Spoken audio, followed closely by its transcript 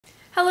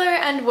Hello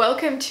and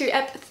welcome to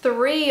Ep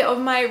 3 of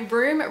my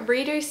room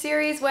redo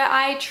series where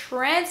I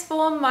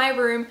transform my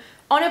room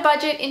on a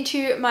budget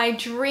into my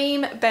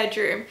dream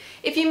bedroom.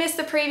 If you missed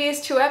the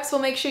previous two eps, we'll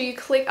make sure you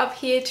click up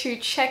here to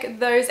check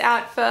those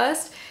out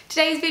first.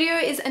 Today's video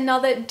is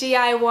another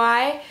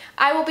DIY.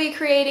 I will be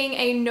creating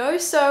a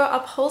no-sew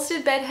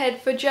upholstered bed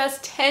head for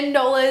just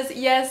 $10.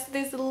 Yes,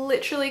 this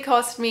literally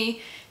cost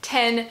me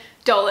 $10.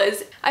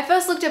 I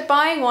first looked at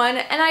buying one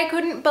and I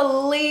couldn't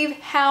believe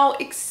how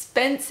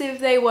expensive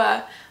they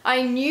were.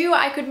 I knew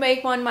I could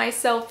make one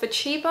myself for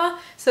cheaper,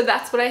 so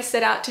that's what I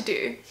set out to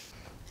do.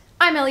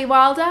 I'm Ellie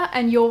Wilder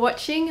and you're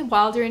watching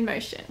Wilder in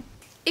Motion.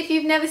 If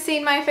you've never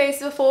seen my face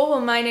before,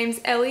 well, my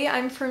name's Ellie.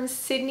 I'm from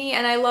Sydney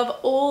and I love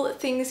all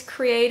things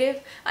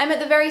creative. I'm at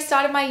the very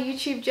start of my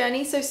YouTube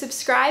journey, so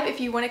subscribe if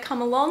you want to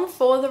come along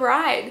for the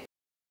ride.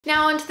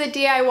 Now onto the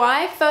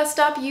DIY. First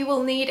up, you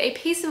will need a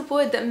piece of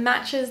wood that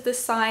matches the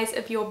size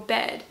of your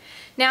bed.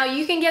 Now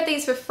you can get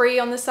these for free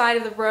on the side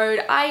of the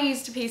road. I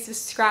used a piece of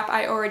scrap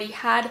I already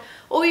had,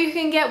 or you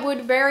can get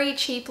wood very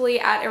cheaply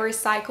at a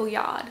recycle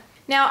yard.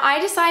 Now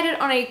I decided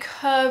on a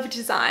curved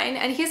design,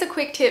 and here's a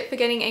quick tip for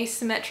getting a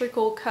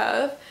symmetrical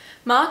curve.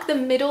 Mark the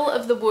middle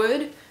of the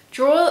wood,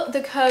 draw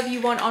the curve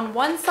you want on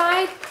one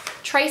side,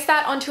 trace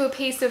that onto a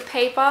piece of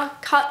paper,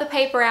 cut the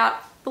paper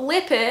out,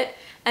 flip it,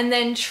 and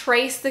then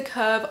trace the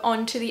curve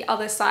onto the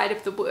other side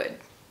of the wood.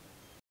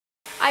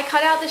 I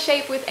cut out the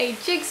shape with a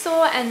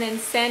jigsaw and then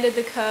sanded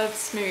the curve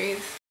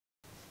smooth.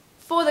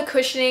 For the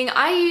cushioning,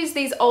 I used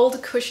these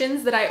old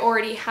cushions that I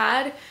already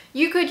had.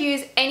 You could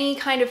use any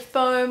kind of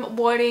foam,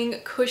 wadding,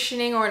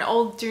 cushioning, or an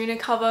old doona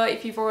cover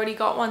if you've already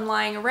got one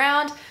lying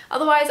around.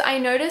 Otherwise, I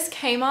noticed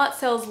Kmart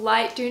sells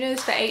light doonas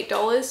for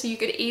 $8, so you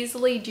could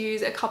easily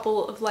use a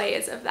couple of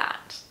layers of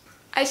that.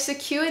 I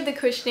secured the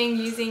cushioning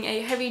using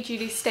a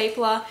heavy-duty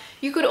stapler.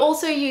 You could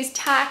also use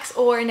tacks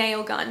or a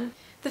nail gun.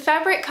 The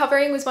fabric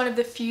covering was one of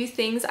the few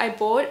things I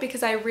bought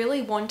because I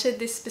really wanted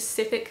this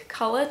specific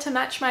color to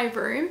match my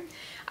room.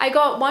 I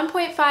got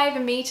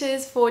 1.5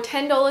 meters for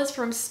 $10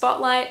 from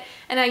Spotlight,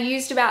 and I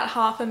used about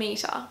half a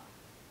meter.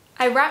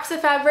 I wrapped the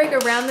fabric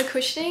around the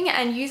cushioning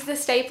and used the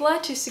stapler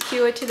to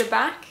secure it to the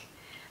back.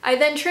 I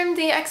then trimmed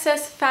the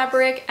excess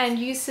fabric and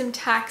used some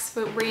tacks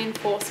for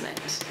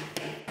reinforcement.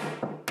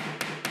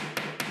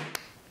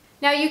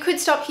 Now you could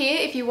stop here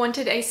if you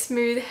wanted a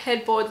smooth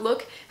headboard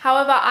look.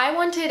 However, I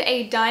wanted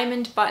a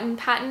diamond button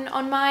pattern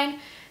on mine,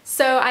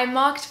 so I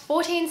marked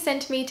 14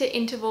 centimeter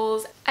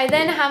intervals. I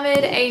then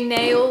hammered a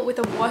nail with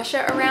a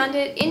washer around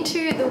it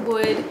into the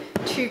wood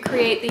to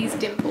create these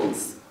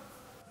dimples.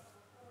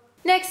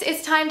 Next,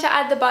 it's time to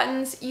add the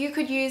buttons. You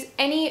could use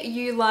any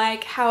you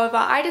like, however,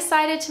 I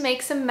decided to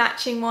make some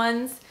matching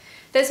ones.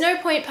 There's no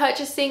point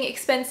purchasing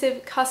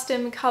expensive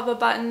custom cover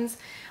buttons.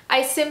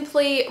 I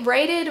simply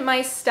raided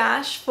my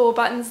stash for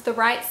buttons the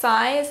right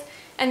size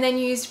and then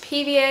used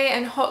PVA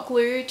and hot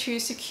glue to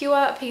secure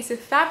a piece of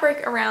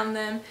fabric around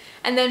them,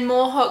 and then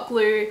more hot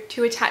glue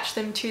to attach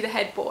them to the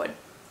headboard.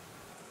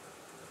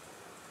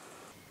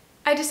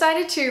 I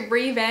decided to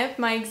revamp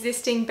my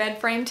existing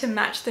bed frame to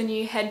match the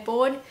new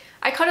headboard.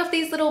 I cut off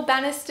these little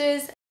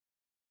banisters,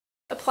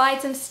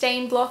 applied some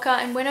stain blocker,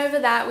 and went over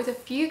that with a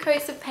few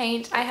coats of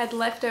paint I had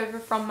left over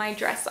from my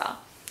dresser.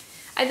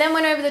 I then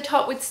went over the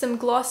top with some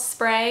gloss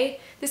spray.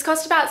 This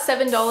cost about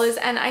 $7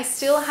 and I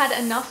still had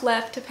enough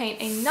left to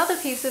paint another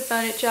piece of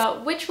furniture,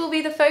 which will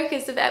be the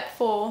focus of Ep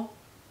 4.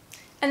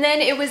 And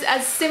then it was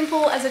as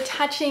simple as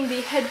attaching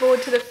the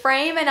headboard to the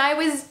frame and I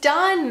was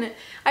done!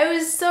 I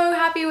was so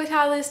happy with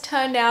how this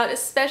turned out,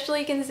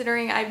 especially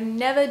considering I've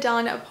never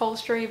done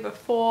upholstery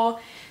before.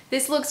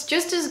 This looks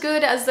just as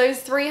good as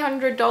those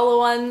 $300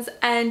 ones,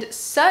 and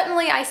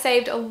certainly I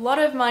saved a lot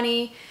of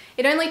money.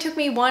 It only took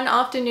me one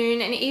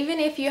afternoon, and even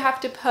if you have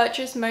to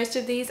purchase most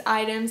of these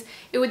items,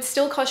 it would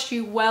still cost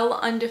you well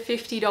under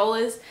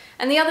 $50.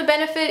 And the other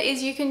benefit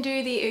is you can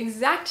do the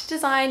exact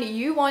design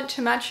you want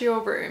to match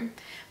your room.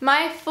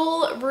 My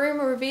full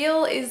room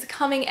reveal is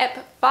coming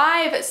Ep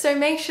 5, so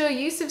make sure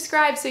you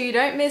subscribe so you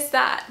don't miss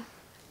that.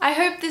 I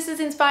hope this has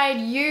inspired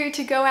you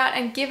to go out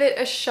and give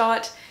it a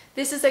shot.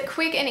 This is a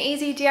quick and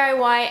easy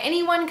DIY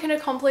anyone can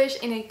accomplish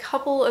in a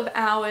couple of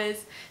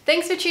hours.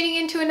 Thanks for tuning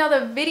in to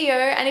another video,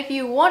 and if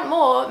you want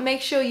more, make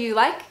sure you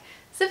like,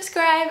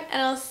 subscribe,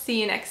 and I'll see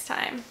you next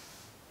time.